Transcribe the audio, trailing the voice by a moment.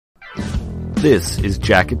This is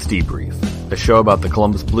Jackets Debrief, a show about the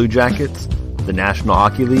Columbus Blue Jackets, the National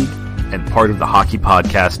Hockey League, and part of the Hockey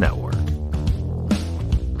Podcast Network.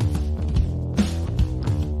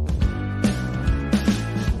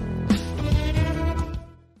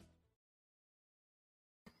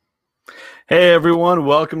 Hey everyone,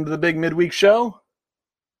 welcome to the Big Midweek Show.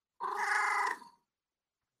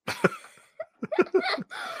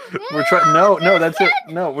 We're trying. No, that's it.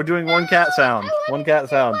 No, we're doing one cat sound. One cat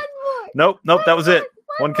sound. Nope, that was it.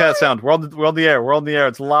 One cat sound. We're on the air. We're on the air.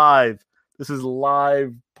 It's live. This is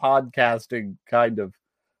live podcasting, kind of.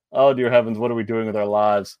 Oh dear heavens, what are we doing with our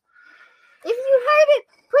lives? If you heard it,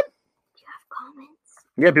 do you have comments?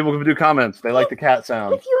 Yeah, people can do comments. They like the cat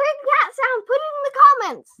sound. If you heard the cat sound, put it in the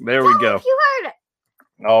comments. There we go. If you heard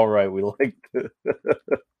it. All right, we like to.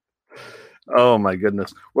 Oh my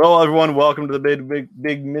goodness. Well, everyone, welcome to the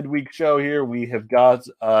big midweek show here. We have got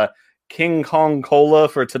King Kong Cola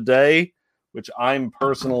for today, which I'm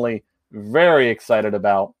personally very excited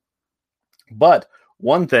about. But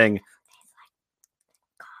one thing,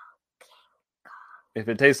 if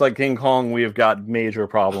it tastes like King Kong, we have got major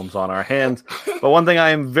problems on our hands. But one thing I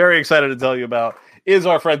am very excited to tell you about is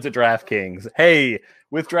our friends at DraftKings. Hey,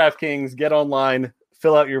 with DraftKings, get online,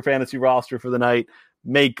 fill out your fantasy roster for the night,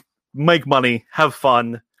 make money, have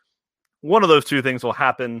fun. One of those two things will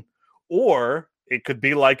happen, or it could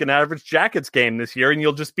be like an average Jackets game this year, and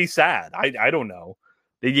you'll just be sad. I don't know.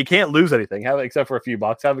 You can't lose anything, except for a few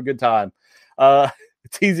bucks. Have a good time.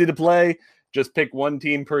 It's easy to play. Just pick one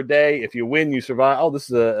team per day. If you win, you survive. Oh, this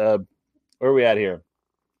is where are we at here?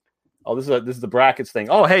 Oh, this is the brackets thing.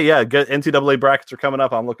 Oh, hey, yeah, good NCAA brackets are coming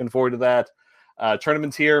up. I'm looking forward to that.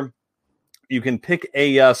 Tournaments here. You can pick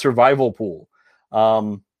a survival pool.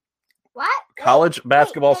 What? College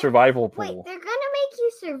basketball survival pool. Wait, they're gonna make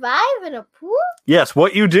you survive in a pool? Yes,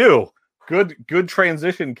 what you do. Good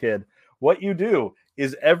transition, kid. What you do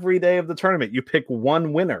is every day of the tournament, you pick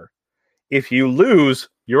one winner. If you lose,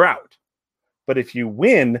 you're out. But if you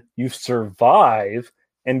win, you survive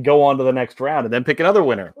and go on to the next round and then pick another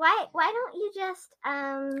winner. Why don't you just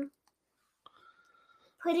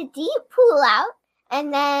put a deep pool out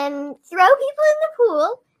and then throw people in the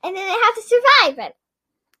pool and then they have to survive it?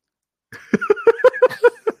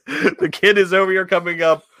 The kid is over here coming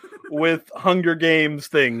up with Hunger Games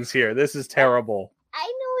things here. This is terrible. I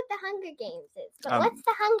know what the Hunger Games is, but what's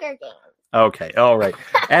the Hunger Games? Okay, all right.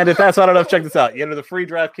 And if that's not enough, check this out. You enter the free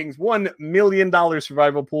DraftKings $1 million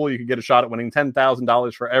survival pool. You can get a shot at winning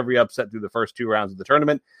 $10,000 for every upset through the first two rounds of the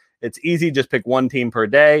tournament. It's easy. Just pick one team per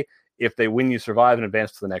day. If they win, you survive and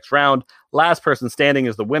advance to the next round. Last person standing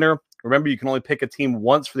is the winner. Remember, you can only pick a team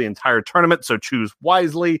once for the entire tournament, so choose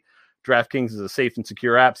wisely. DraftKings is a safe and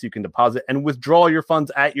secure app, so you can deposit and withdraw your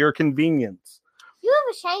funds at your convenience. You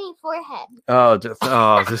have a shiny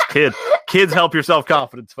forehead. This kid. Kids help your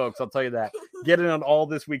self-confidence, folks. I'll tell you that. Get in on all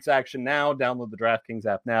this week's action now. Download the DraftKings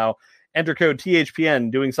app now. Enter code THPN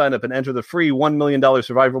doing sign up and enter the free $1 million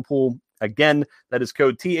survival pool. Again, that is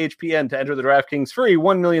code THPN to enter the DraftKings free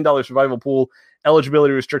 $1 million survival pool.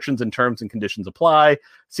 Eligibility restrictions and terms and conditions apply.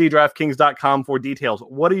 See DraftKings.com for details.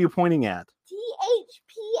 What are you pointing at?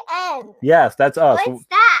 THPN. Yes, that's us. What's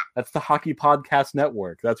that? That's the Hockey Podcast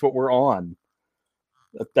Network. That's what we're on.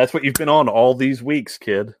 That's what you've been on all these weeks,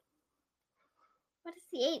 kid. What does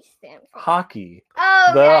the H stand for? Hockey.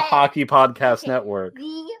 Oh, the Hockey Podcast Network.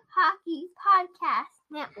 The Hockey Podcast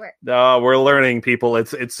Network. We're learning, people.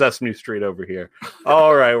 It's Sesame Street over here.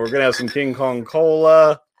 All right, we're gonna have some King Kong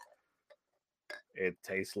Cola. It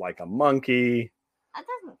tastes like a monkey. That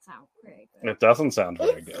doesn't sound very good. It doesn't sound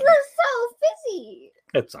very good. It's so fizzy.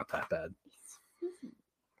 It's not that bad.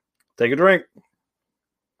 Take a drink.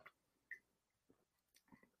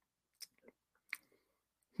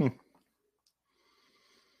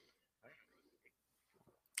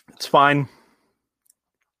 It's fine.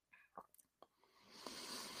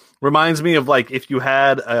 Reminds me of like if you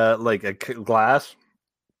had a glass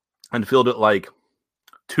and filled it like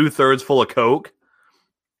 2/3 full of Coke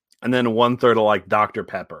and then 1/3 of like Dr.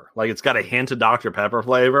 Pepper. Like it's got a hint of Dr. Pepper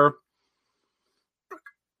flavor.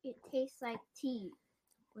 It tastes like tea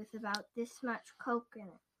with about this much Coke in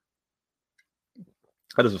it.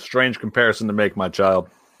 That is a strange comparison to make, my child.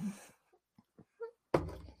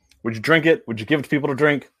 Would you drink it? Would you give it to people to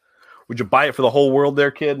drink? Would you buy it for the whole world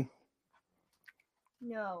there, kid?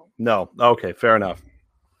 No. No. Okay, fair enough.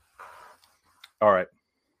 All right.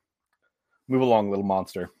 Move along, little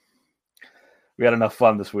monster. We had enough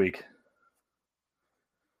fun this week.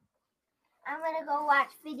 I'm going to go watch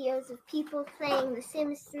videos of people playing The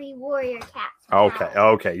Sims 3 Warrior Cats.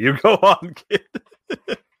 Okay. You go on, kid.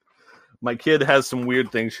 My kid has some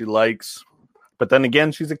weird things she likes. But then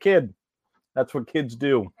again, she's a kid. That's what kids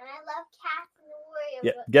do. And I love cats and Warriors.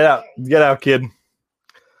 Yeah, get out. Get out, kid.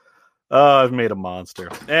 I've made a monster.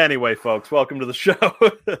 Anyway, folks, welcome to the show.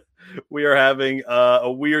 We are having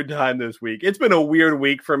a weird time this week. It's been a weird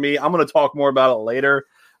week for me. I'm going to talk more about it later.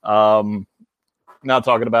 Not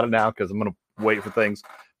talking about it now because I'm going to wait for things.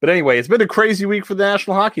 But anyway, it's been a crazy week for the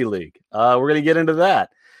National Hockey League. We're going to get into that.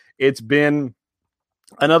 It's been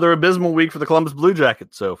another abysmal week for the Columbus Blue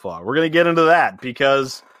Jackets so far. We're going to get into that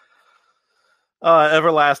because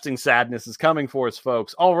everlasting sadness is coming for us,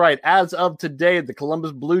 folks. All right, as of today, the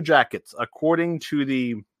Columbus Blue Jackets, according to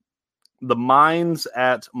the minds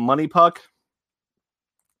at Money Puck,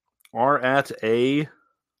 are at a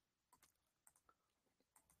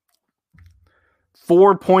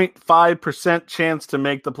 4.5% chance to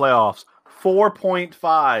make the playoffs.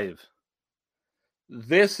 4.5.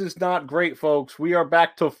 This is not great, folks. We are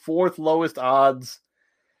back to fourth lowest odds.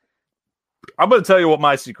 I'm going to tell you what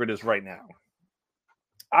my secret is right now.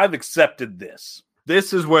 I've accepted this.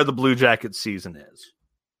 This is where the Blue Jackets season is.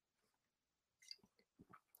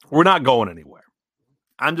 We're not going anywhere.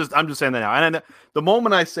 I'm just saying that now. And the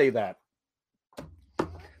moment I say that,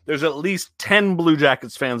 there's at least 10 Blue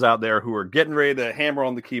Jackets fans out there who are getting ready to hammer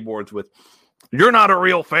on the keyboards with, "You're not a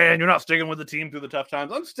real fan. You're not sticking with the team through the tough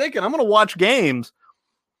times." I'm sticking. I'm going to watch games,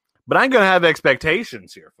 but I'm going to have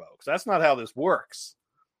expectations here, folks. That's not how this works.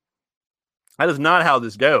 That is not how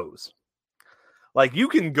this goes. Like, you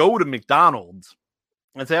can go to McDonald's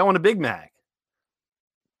and say, "I want a Big Mac."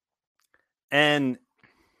 And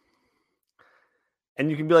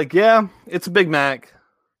you can be like, "Yeah, it's a Big Mac."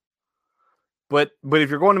 But if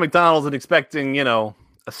you're going to McDonald's and expecting, a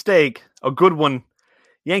steak, a good one,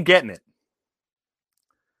 you ain't getting it.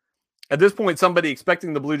 At this point, somebody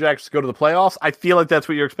expecting the Blue Jackets to go to the playoffs, I feel like that's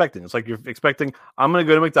what you're expecting. It's like you're expecting, I'm going to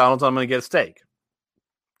go to McDonald's, I'm going to get a steak.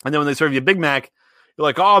 And then when they serve you a Big Mac, you're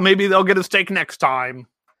like, "Oh, maybe they'll get a steak next time."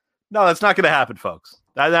 No, that's not going to happen, folks.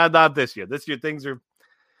 Not this year. This year,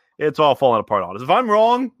 it's all falling apart on us. If I am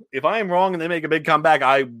wrong and they make a big comeback,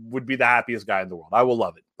 I would be the happiest guy in the world. I will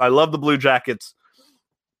love it. I love the Blue Jackets.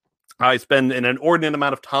 I spend an inordinate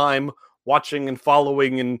amount of time watching and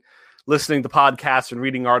following and listening to podcasts and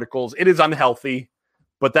reading articles. It is unhealthy,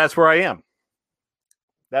 but that's where I am.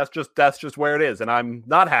 That's just where it is, and I'm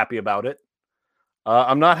not happy about it.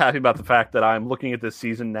 I'm not happy about the fact that I'm looking at this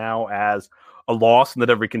season now as a loss and that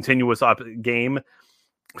every continuous game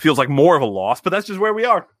feels like more of a loss, but that's just where we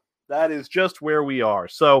are. That is just where we are.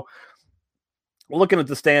 So we're looking at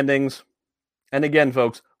the standings. And again,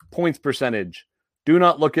 folks, points percentage. Do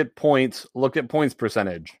not look at points. Look at points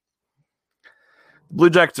percentage. Blue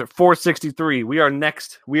Jackets are 463. We are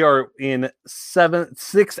next. We are in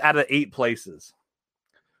 6 out of 8 places.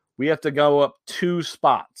 We have to go up 2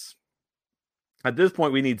 spots. At this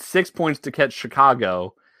point, we need 6 points to catch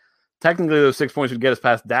Chicago. Technically, those 6 points would get us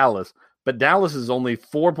past Dallas, but Dallas is only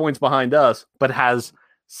 4 points behind us, but has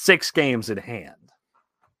 6 games in hand.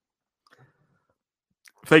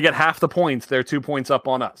 If they get half the points, they're 2 points up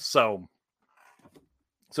on us. So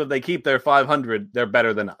if they keep their 500, they're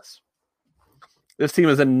better than us. This team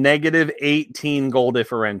is a negative 18 goal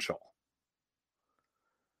differential.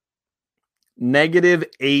 Negative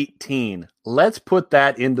 18. Let's put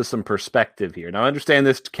that into some perspective here. Now, I understand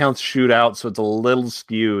this counts shootout, so it's a little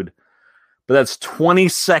skewed, but that's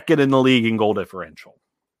 22nd in the league in goal differential.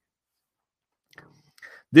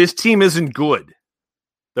 This team isn't good.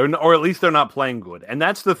 Or at least they're not playing good. And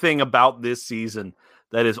that's the thing about this season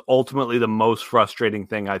that is ultimately the most frustrating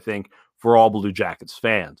thing, I think, for all Blue Jackets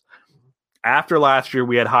fans. After last year,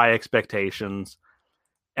 we had high expectations,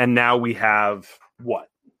 and now we have what?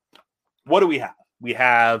 What do we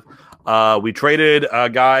have? We traded a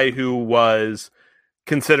guy who was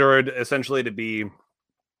considered essentially to be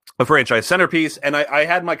a franchise centerpiece, and I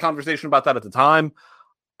had my conversation about that at the time.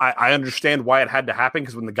 I understand why it had to happen,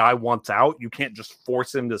 because when the guy wants out, you can't just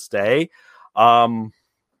force him to stay.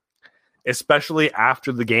 Especially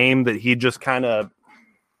after the game that he just kind of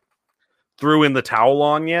threw in the towel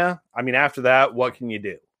on you. I mean, after that, what can you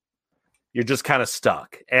do? You're just kind of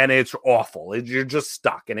stuck, and it's awful. You're just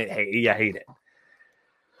stuck, and you hate it.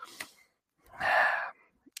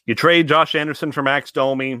 You trade Josh Anderson for Max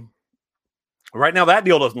Domi. Right now, that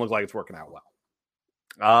deal doesn't look like it's working out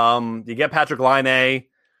well. You get Patrick Laine,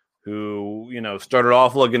 who started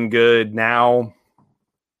off looking good. Now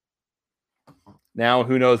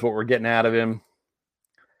who knows what we're getting out of him?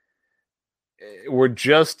 We're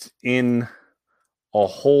just in a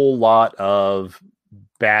whole lot of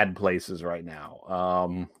bad places right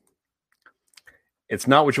now. It's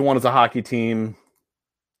not what you want as a hockey team.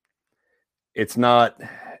 It's not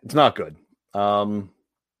good.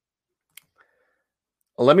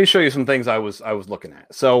 Let me show you some things I was looking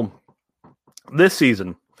at. So this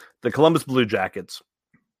season, the Columbus Blue Jackets.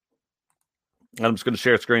 I'm just going to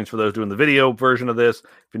share screens for those doing the video version of this.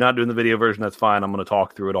 If you're not doing the video version, that's fine. I'm going to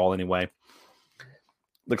talk through it all anyway.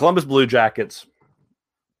 The Columbus Blue Jackets.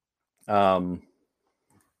 See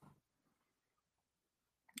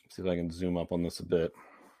if I can zoom up on this a bit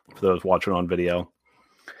for those watching on video.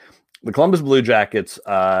 The Columbus Blue Jackets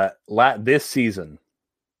this season,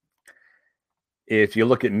 if you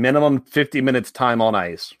look at minimum 50 minutes time on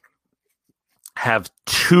ice, have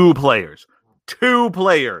two players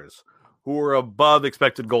who are above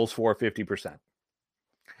expected goals for 50%.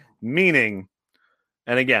 Meaning,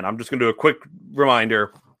 and again, I'm just going to do a quick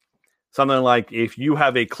reminder, something like if you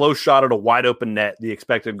have a close shot at a wide open net, the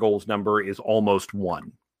expected goals number is almost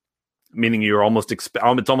 1. Meaning you're almost it's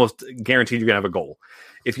almost guaranteed you're going to have a goal.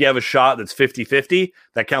 If you have a shot that's 50-50,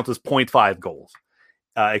 that counts as 0.5 goals,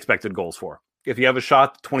 expected goals for. If you have a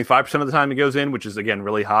shot 25% of the time it goes in, which is, again,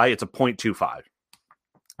 really high, it's a 0.25.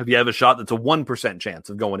 If you have a shot that's a 1% chance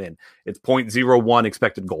of going in, it's 0.01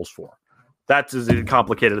 expected goals for. That's as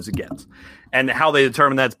complicated as it gets. And how they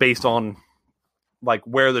determine that's based on like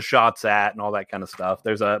where the shot's at and all that kind of stuff.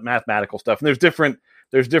 There's a mathematical stuff. And there's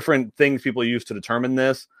different things people use to determine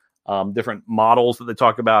this, different models that they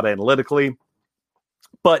talk about analytically.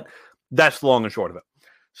 But that's the long and short of it.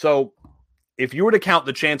 So if you were to count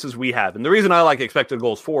the chances we have, and the reason I like expected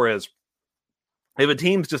goals for is if a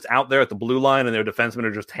team's just out there at the blue line and their defensemen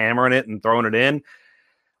are just hammering it and throwing it in,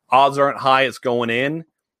 odds aren't high it's going in.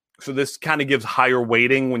 So this kind of gives higher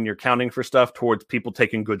weighting when you're counting for stuff towards people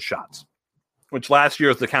taking good shots, which last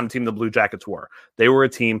year is the kind of team the Blue Jackets were. They were a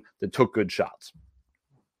team that took good shots.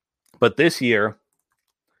 But this year,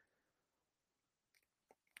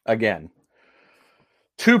 again,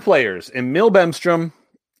 two players, Emil Bemstrom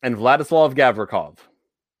and Vladislav Gavrikov.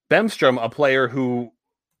 Bemstrom, a player who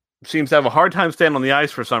seems to have a hard time staying on the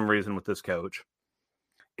ice for some reason with this coach.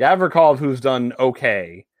 Gavrikov, who's done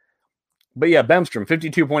okay. But yeah, Bemstrom,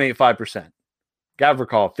 52.85%.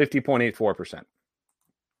 Gavrikov, 50.84%.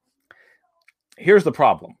 Here's the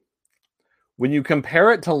problem. When you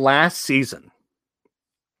compare it to last season,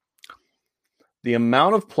 the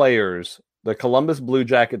amount of players the Columbus Blue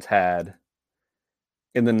Jackets had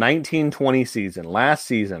in the 1920 season, last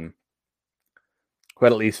season, who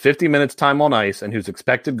had at least 50 minutes time on ice and whose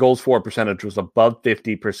expected goals for percentage was above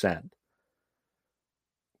 50%.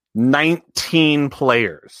 19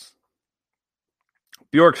 players.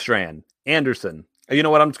 Bjorkstrand, Anderson. You know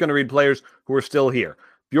what? I'm just going to read players who are still here.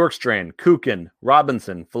 Bjorkstrand, Kukin,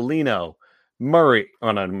 Robinson, Foligno, Murray.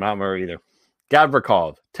 Oh, no, not Murray either.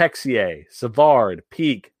 Gavrikov, Texier, Savard,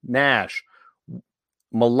 Peak, Nash,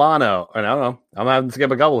 Milano. I don't know. I'm having to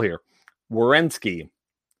skip a couple here. Werenski,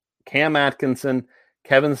 Cam Atkinson,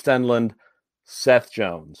 Kevin Stenlund, Seth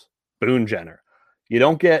Jones, Boone Jenner. You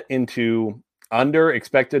don't get into under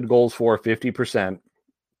expected goals for 50%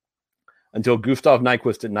 until Gustav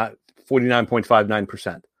Nyquist at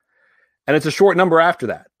 49.59%. And it's a short number after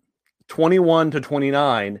that. 21 to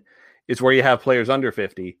 29 is where you have players under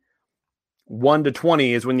 50. 1 to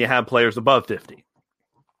 20 is when you have players above 50.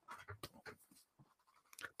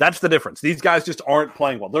 That's the difference. These guys just aren't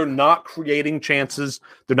playing well. They're not creating chances.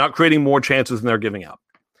 They're not creating more chances than they're giving up.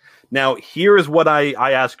 Now, here is what I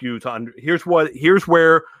ask you to here's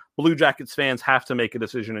where Blue Jackets fans have to make a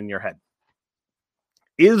decision in your head.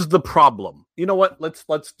 Is the problem? You know what? Let's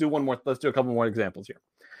do one more. Let's do a couple more examples here.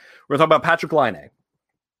 We're going to talk about Patrik Laine.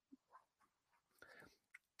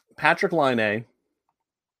 Patrik Laine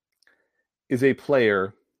is a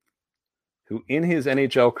player who, in his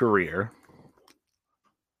NHL career,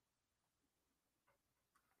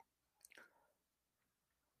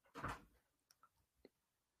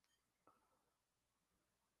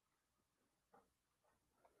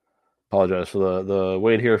 apologize for the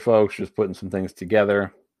wait here, folks. Just putting some things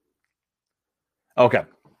together. Okay.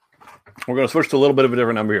 We're going to switch to a little bit of a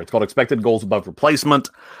different number here. It's called expected goals above replacement.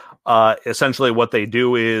 Essentially, what they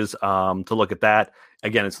do is to look at that.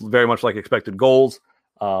 Again, it's very much like expected goals.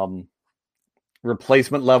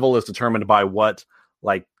 Replacement level is determined by what,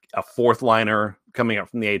 like, a fourth liner coming up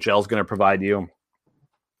from the AHL is going to provide you.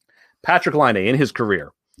 Patrik Laine, in his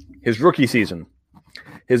career, his rookie season,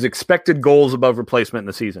 his expected goals above replacement in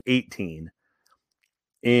the season, 18.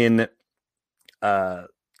 In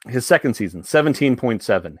his second season,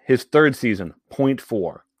 17.7. His third season,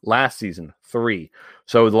 0.4. Last season, 3.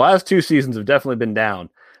 So the last two seasons have definitely been down.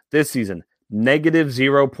 This season, negative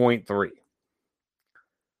 0.3.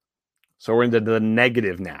 So we're into the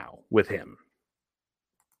negative now with him.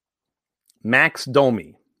 Max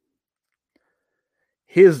Domi.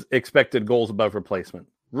 His expected goals above replacement,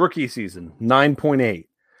 Rookie season, 9.8.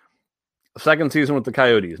 Second season with the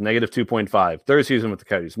Coyotes, negative 2.5. Third season with the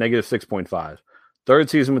Coyotes, negative 6.5. Third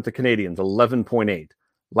season with the Canadiens, 11.8.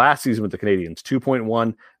 Last season with the Canadiens,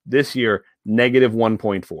 2.1. This year, negative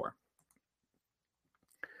 1.4.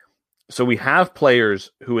 So we have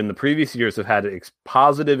players who in the previous years have had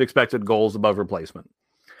positive expected goals above replacement.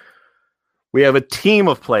 We have a team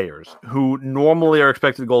of players who normally are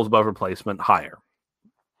expected goals above replacement higher.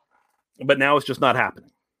 But now it's just not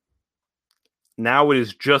happening. Now it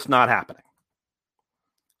is just not happening.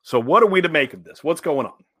 So what are we to make of this? What's going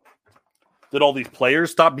on? Did all these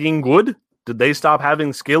players stop being good? Did they stop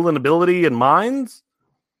having skill and ability and minds?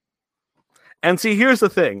 And see, here's the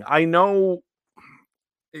thing. I know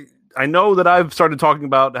that I've started talking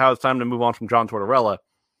about how it's time to move on from John Tortorella.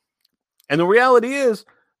 And the reality is,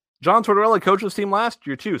 John Tortorella coached this team last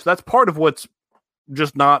year too. So that's part of what's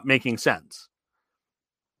just not making sense.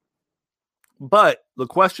 But the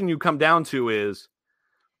question you come down to is,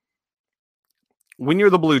 when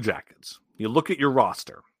you're the Blue Jackets, you look at your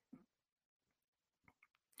roster.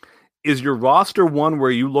 Is your roster one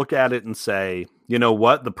where you look at it and say, you know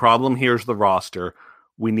what, the problem here is the roster.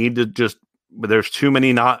 We need to there's too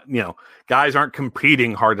many guys aren't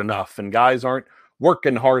competing hard enough and guys aren't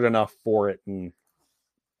working hard enough for it. And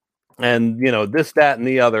this, that, and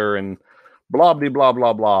the other, and blah, blah, blah,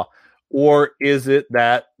 blah, blah. Or is it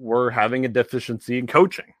that we're having a deficiency in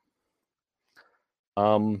coaching?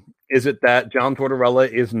 Is it that John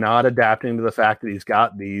Tortorella is not adapting to the fact that he's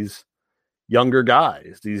got these younger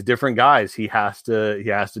guys, these different guys he has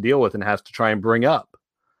to deal with and has to try and bring up?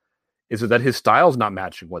 Is it that his style's not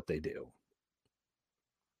matching what they do?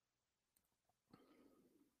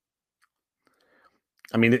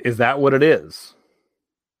 I mean, is that what it is?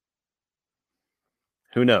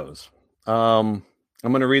 Who knows? I'm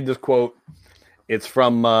going to read this quote. It's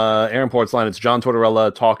from Aaron Portzline. It's John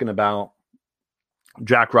Tortorella talking about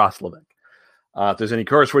Jack Roslovic. If there's any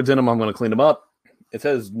curse words in them, I'm going to clean them up. It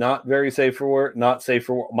says not very safe for work,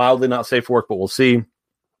 mildly not safe for work, but we'll see.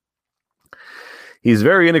 He's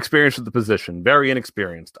very inexperienced with the position, very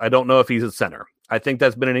inexperienced. I don't know if he's a center. I think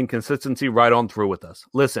that's been an inconsistency right on through with us.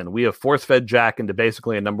 Listen, we have force-fed Jack into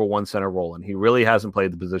basically a number one center role, and he really hasn't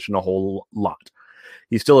played the position a whole lot.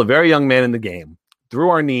 He's still a very young man in the game. Through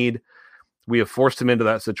our need, we have forced him into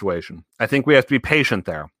that situation. I think we have to be patient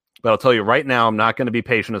there. But I'll tell you right now, I'm not going to be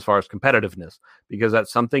patient as far as competitiveness, because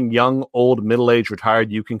that's something young, old, middle-aged,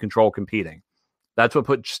 retired, you can control competing. That's what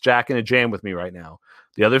puts Jack in a jam with me right now.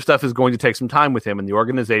 The other stuff is going to take some time with him, and the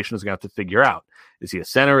organization is going to have to figure out. Is he a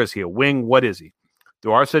center? Is he a wing? What is he?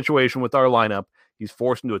 Through our situation with our lineup, he's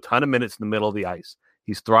forced into a ton of minutes in the middle of the ice.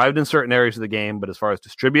 He's thrived in certain areas of the game, but as far as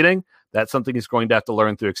distributing, that's something he's going to have to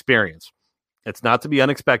learn through experience. It's not to be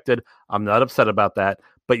unexpected. I'm not upset about that,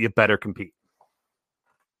 but you better compete.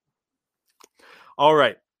 All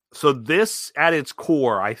right. So this, at its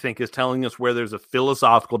core, I think, is telling us where there's a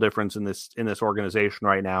philosophical difference in this organization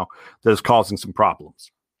right now that is causing some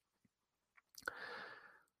problems.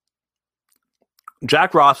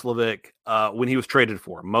 Jack Roslovic, when he was traded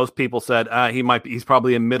for, most people said he's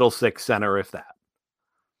probably a middle six center, if that.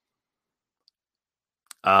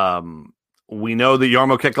 We know that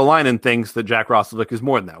Jarmo Kekalainen thinks that Jack Roslovic is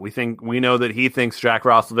more than that. We know that he thinks Jack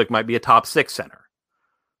Roslovic might be a top six center,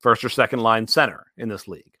 first or second line center in this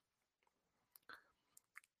league.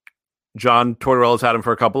 John Tortorella's had him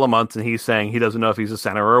for a couple of months, and he's saying he doesn't know if he's a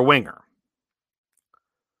center or a winger.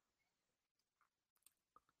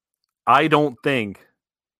 I don't think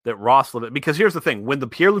that Roslovic, because here's the thing, when the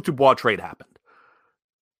Pierre-Luc Dubois trade happened,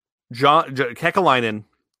 Kekalainen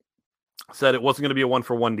said it wasn't going to be a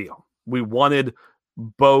one-for-one deal. We wanted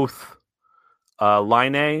both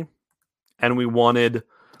Laine and we wanted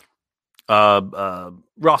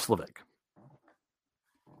Roslovic.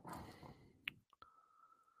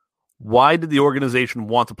 Why did the organization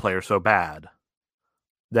want the player so bad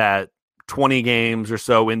that 20 games or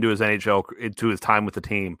so into his into his time with the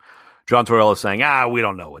team, John Tortorella is saying, we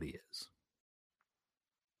don't know what he is?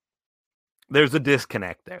 There's a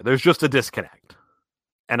disconnect there. There's just a disconnect.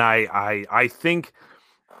 And I think,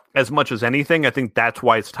 as much as anything, I think that's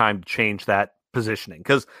why it's time to change that positioning.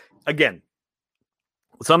 Because, again,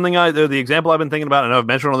 the example I've been thinking about, and I've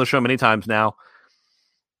mentioned on the show many times now,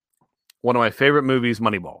 one of my favorite movies,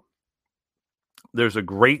 Moneyball. There's a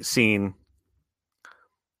great scene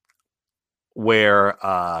where,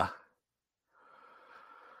 and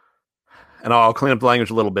I'll clean up the language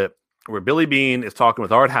a little bit, where Billy Beane is talking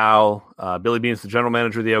with Art Howe. Billy Beane is the general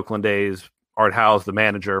manager of the Oakland A's. Art Howe is the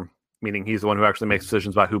manager, meaning he's the one who actually makes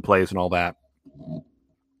decisions about who plays and all that.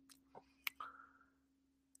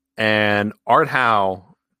 And Art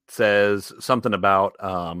Howe says something about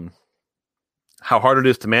how hard it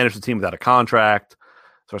is to manage the team without a contract.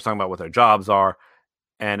 Starts talking about what their jobs are.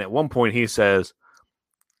 And at one point he says,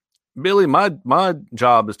 Billy, my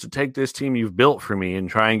job is to take this team you've built for me and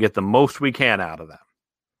try and get the most we can out of them.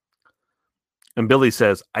 And Billy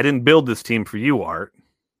says, I didn't build this team for you, Art.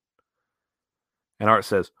 And Art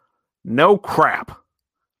says, no crap.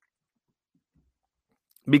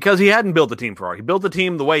 Because he hadn't built the team for Art. He built the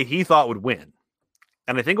team the way he thought would win.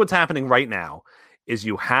 And I think what's happening right now is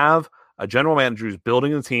you have a general manager who's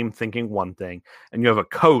building a team thinking one thing, and you have a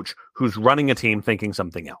coach who's running a team thinking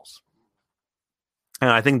something else. And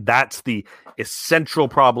I think that's the essential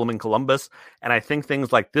problem in Columbus. And I think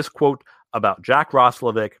things like this quote about Jack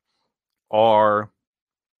Roslovic are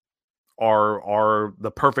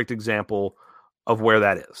the perfect example of where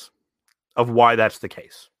that is, of why that's the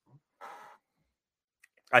case.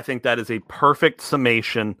 I think that is a perfect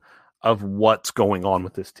summation of what's going on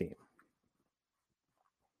with this team.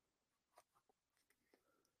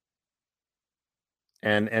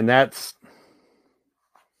 And that's,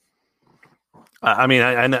 I mean,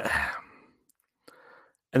 and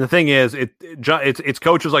the thing is, it's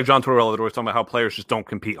coaches like John Tortorella that are always talking about how players just don't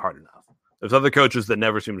compete hard enough. There's other coaches that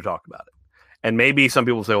never seem to talk about it. And maybe some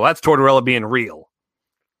people say, well, that's Tortorella being real.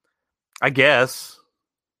 I guess.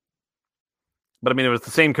 But I mean, it was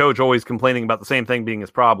the same coach always complaining about the same thing being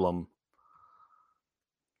his problem.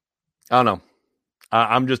 I don't know.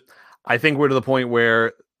 I think we're to the point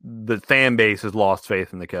where the fan base has lost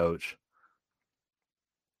faith in the coach.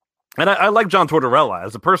 And I like John Tortorella.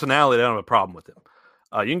 As a personality, I don't have a problem with him.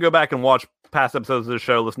 You can go back and watch past episodes of this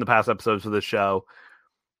show, listen to past episodes of this show.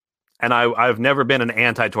 And I've never been an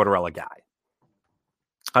anti-Tortorella guy.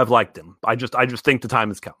 I've liked him. I just think the time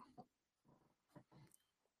has come.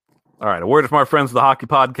 All right, a word from our friends of the Hockey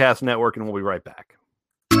Podcast Network, and we'll be right back.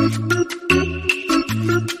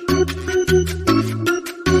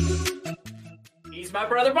 He's my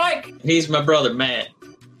brother Mike. He's my brother Matt.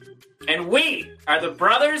 And we are the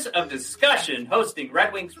Brothers of Discussion, hosting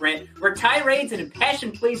Red Wings Rant, where tirades and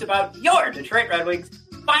impassioned pleas about your Detroit Red Wings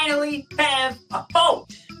finally have a home.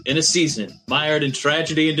 In a season mired in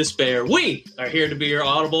tragedy and despair, we are here to be your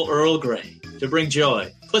audible Earl Grey, to bring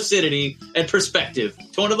joy, placidity, and perspective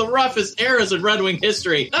to one of the roughest eras in Red Wing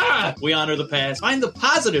history. We honor the past, find the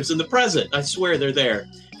positives in the present. I swear they're there.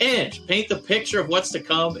 And paint the picture of what's to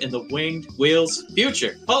come in the Winged Wheels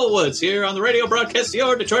future. Paul Woods here on the radio broadcast,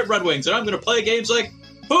 your Detroit Red Wings, and I'm going to play games like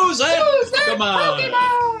Who's That? Come on.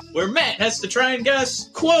 Pokemon? Where Matt has to try and guess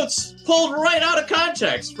quotes pulled right out of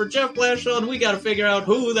context for Jeff Blashill, and we got to figure out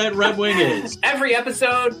who that Red Wing is. Every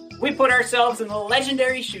episode, we put ourselves in the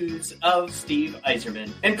legendary shoes of Steve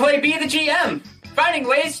Yzerman and play Be the GM, finding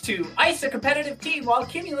ways to ice a competitive team while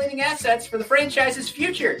accumulating assets for the franchise's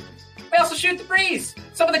future. We also shoot the breeze.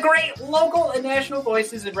 Some of the great local and national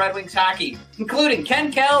voices in Red Wings hockey, including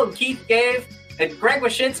Ken Kell and Keith Gave, and Greg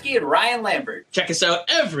Wyshynski and Ryan Lambert. Check us out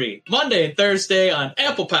every Monday and Thursday on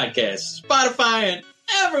Apple Podcasts, Spotify, and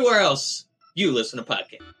everywhere else you listen to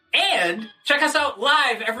podcasts. And check us out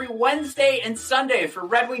live every Wednesday and Sunday for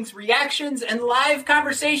Red Wings reactions and live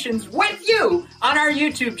conversations with you on our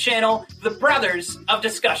YouTube channel, The Brothers of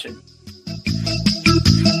Discussion.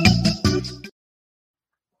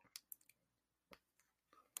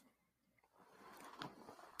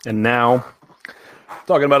 And now,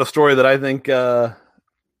 talking about a story that I think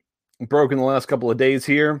broke in the last couple of days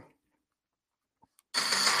here.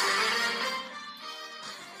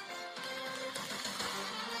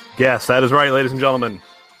 Yes, that is right, ladies and gentlemen.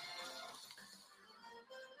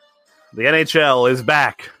 The NHL is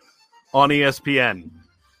back on ESPN.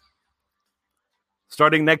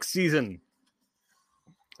 Starting next season,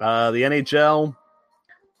 the NHL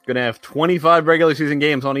going to have 25 regular season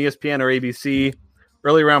games on ESPN or ABC,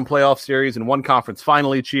 early round playoff series, and one conference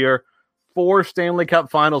final each year, 4 Stanley Cup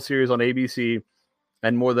final series on ABC,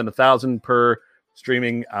 and more than 1,000 per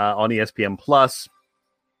streaming on ESPN Plus.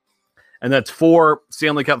 And that's 4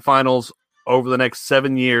 Stanley Cup finals over the next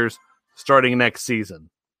 7 years, starting next season.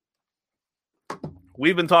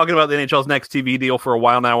 We've been talking about the NHL's next TV deal for a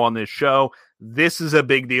while now on this show. This is a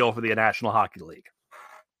big deal for the National Hockey League.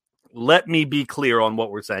 Let me be clear on what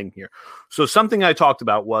we're saying here. So something I talked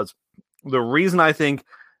about was the reason I think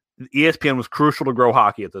ESPN was crucial to grow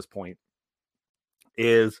hockey at this point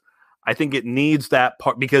is I think it needs that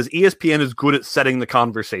part because ESPN is good at setting the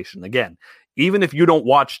conversation. Again, even if you don't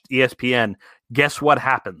watch ESPN, guess what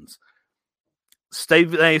happens?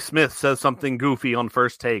 Stephen A. Smith says something goofy on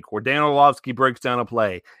First Take, or Dan Orlovsky breaks down a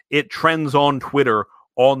play. It trends on Twitter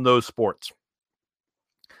on those sports.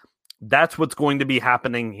 That's what's going to be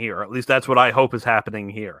happening here. At least that's what I hope is happening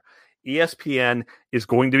here. ESPN is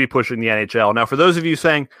going to be pushing the NHL. Now, for those of you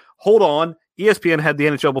saying, hold on, ESPN had the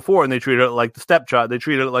NHL before and they treated it like the stepchild. They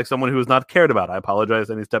treated it like someone who was not cared about. I apologize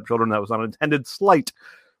to any stepchildren. That was not an intended slight.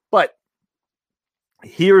 But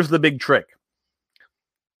here's the big trick.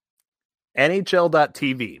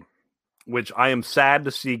 NHL.TV, which I am sad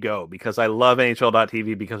to see go because I love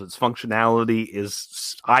NHL.TV because its functionality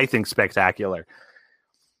is, I think, spectacular.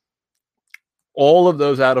 All of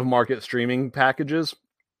those out-of-market streaming packages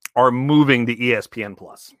are moving to ESPN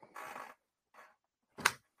Plus.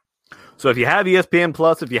 So if you have ESPN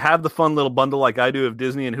Plus, if you have the fun little bundle like I do of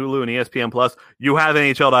Disney and Hulu and ESPN Plus, you have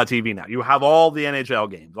NHL.TV now. You have all the NHL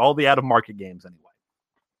games, all the out-of-market games anyway.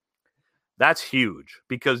 That's huge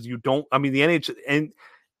because you don't, I mean, the NHL and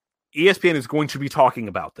ESPN is going to be talking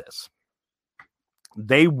about this.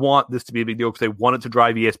 They want this to be a big deal because they want it to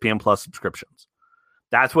drive ESPN Plus subscriptions.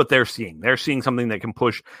 That's what they're seeing. They're seeing something that can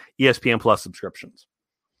push ESPN Plus subscriptions.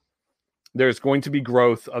 There's going to be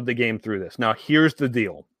growth of the game through this. Now, here's the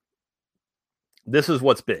deal. This is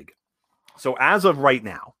what's big. So as of right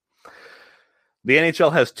now, the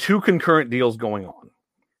NHL has 2 concurrent deals going on.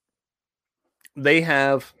 They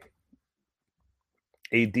have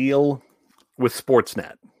a deal with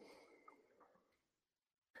Sportsnet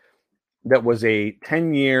that was a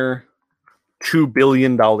 10-year, $2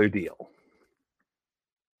 billion deal.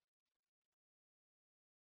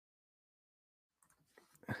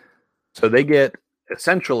 So they get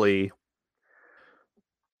essentially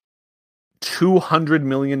 $200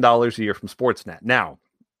 million a year from Sportsnet. Now,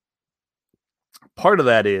 part of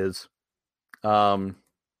that is, I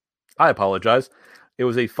apologize, it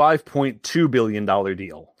was a $5.2 billion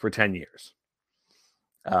deal for 10 years.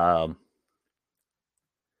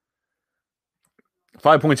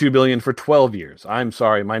 $5.2 billion for 12 years. I'm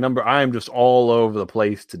sorry, my number, I'm just all over the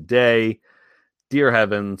place today. Dear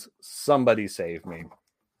heavens, somebody save me.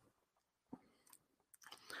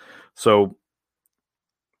 So,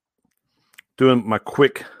 doing my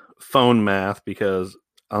quick phone math, because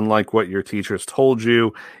unlike what your teachers told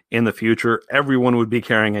you, in the future, everyone would be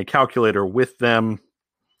carrying a calculator with them.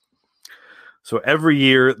 So every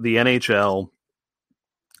year, the NHL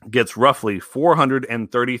gets roughly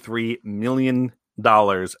 $433 million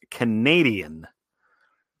Canadian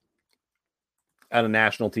at a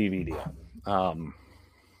national TV deal.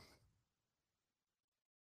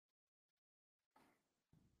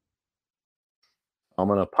 I'm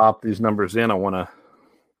going to pop these numbers in. I want to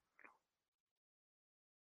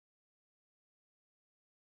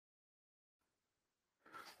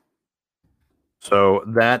so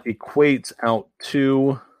that equates out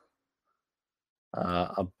to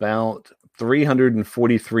about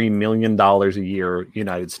 $343 million a year,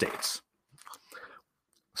 United States.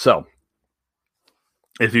 So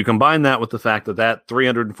if you combine that with the fact that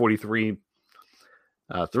 343,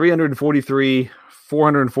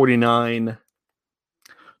 449,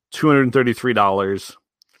 $233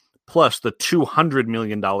 plus the $200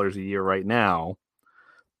 million a year right now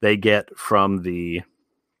they get from the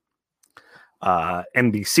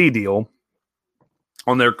NBC deal.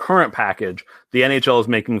 On their current package, the NHL is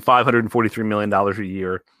making $543 million a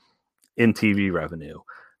year in TV revenue,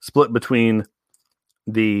 split between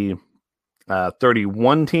the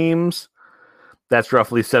 31 teams. That's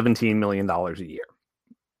roughly $17 million a year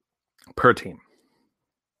per team.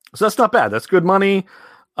 So that's not bad. That's good money.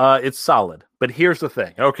 It's solid. But here's the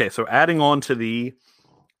thing. Okay, so adding on to the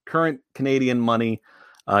current Canadian money,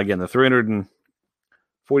 again, the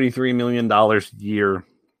 $343 million a year.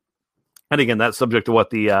 And again, that's subject to what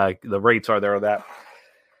the rates are there. That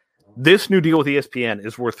this new deal with ESPN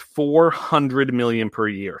is worth $400 million per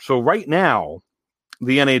year. So right now,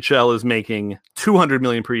 the NHL is making $200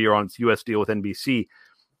 million per year on its US deal with NBC.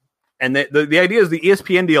 And the idea is the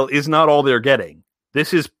ESPN deal is not all they're getting.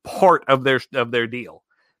 This is part of their deal.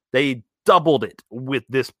 They doubled it with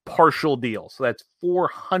this partial deal. So that's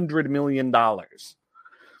 $400 million.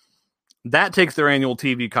 That takes their annual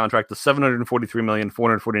TV contract to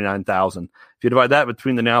 $743,449,000. If you divide that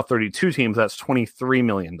between the now 32 teams, that's $23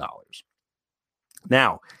 million.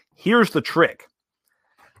 Now, here's the trick.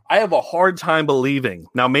 I have a hard time believing.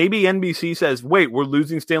 Now, maybe NBC says, wait, we're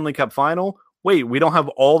losing Stanley Cup final. Wait, we don't have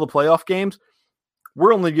all the playoff games.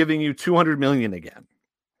 We're only giving you $200 million again.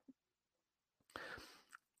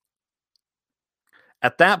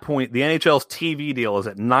 At that point, the NHL's TV deal is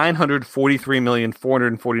at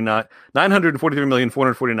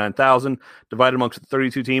 $943,449,000 divided amongst the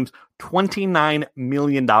 32 teams, $29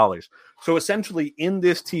 million. So essentially, in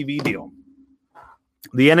this TV deal,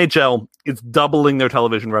 the NHL is doubling their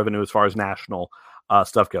television revenue as far as national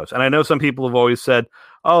stuff goes. And I know some people have always said,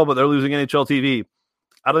 "Oh, but they're losing NHL TV."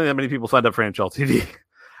 I don't think that many people signed up for NHL TV.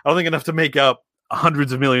 don't think enough to make up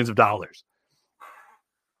hundreds of millions of dollars.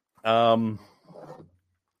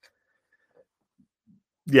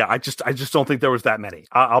 Yeah, I just don't think there was that many.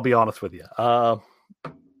 I'll be honest with you.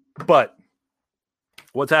 But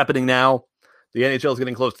what's happening now? The NHL is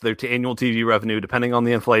getting close to their annual TV revenue, depending on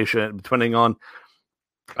the inflation, depending on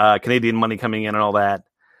Canadian money coming in and all that,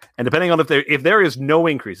 and depending on if there is no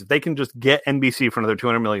increase, if they can just get NBC for another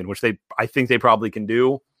 $200 million, which I think they probably can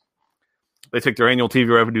do. They take their annual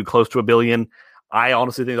TV revenue close to $1 billion. I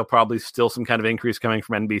honestly think there'll probably still some kind of increase coming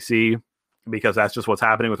from NBC because that's just what's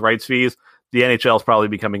happening with rights fees. The NHL is probably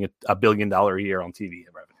becoming $1 billion a year on TV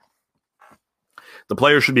revenue. The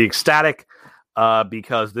players should be ecstatic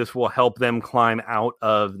because this will help them climb out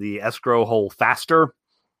of the escrow hole faster,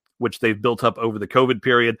 which they've built up over the COVID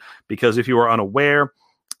period. Because if you are unaware,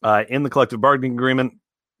 in the collective bargaining agreement,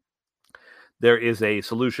 there is a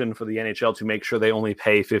solution for the NHL to make sure they only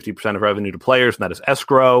pay 50% of revenue to players, and that is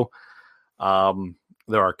escrow.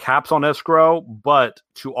 There are caps on escrow, but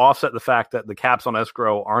to offset the fact that the caps on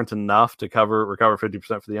escrow aren't enough to recover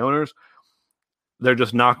 50% for the owners, they're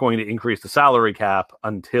just not going to increase the salary cap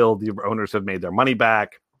until the owners have made their money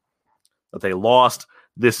back that they lost.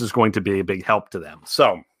 This is going to be a big help to them.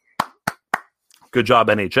 So, good job,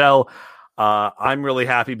 NHL. I'm really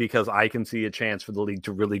happy because I can see a chance for the league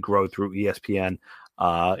to really grow through ESPN,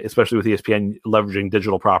 especially with ESPN leveraging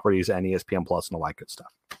digital properties and ESPN Plus and all that good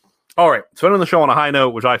stuff. All right, so ending the show on a high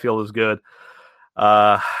note, which I feel is good.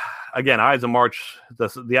 Again, Eyes of March.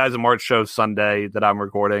 The Eyes of March show Sunday that I'm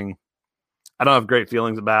recording. I don't have great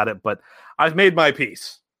feelings about it, but I've made my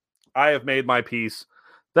peace. I have made my peace.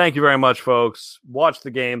 Thank you very much, folks. Watch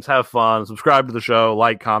the games, have fun, subscribe to the show,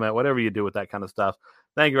 like, comment, whatever you do with that kind of stuff.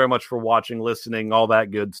 Thank you very much for watching, listening, all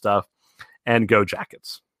that good stuff, and go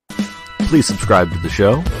Jackets. Please subscribe to the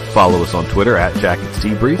show, follow us on Twitter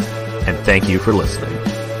 @JacketsDebrief, and thank you for listening.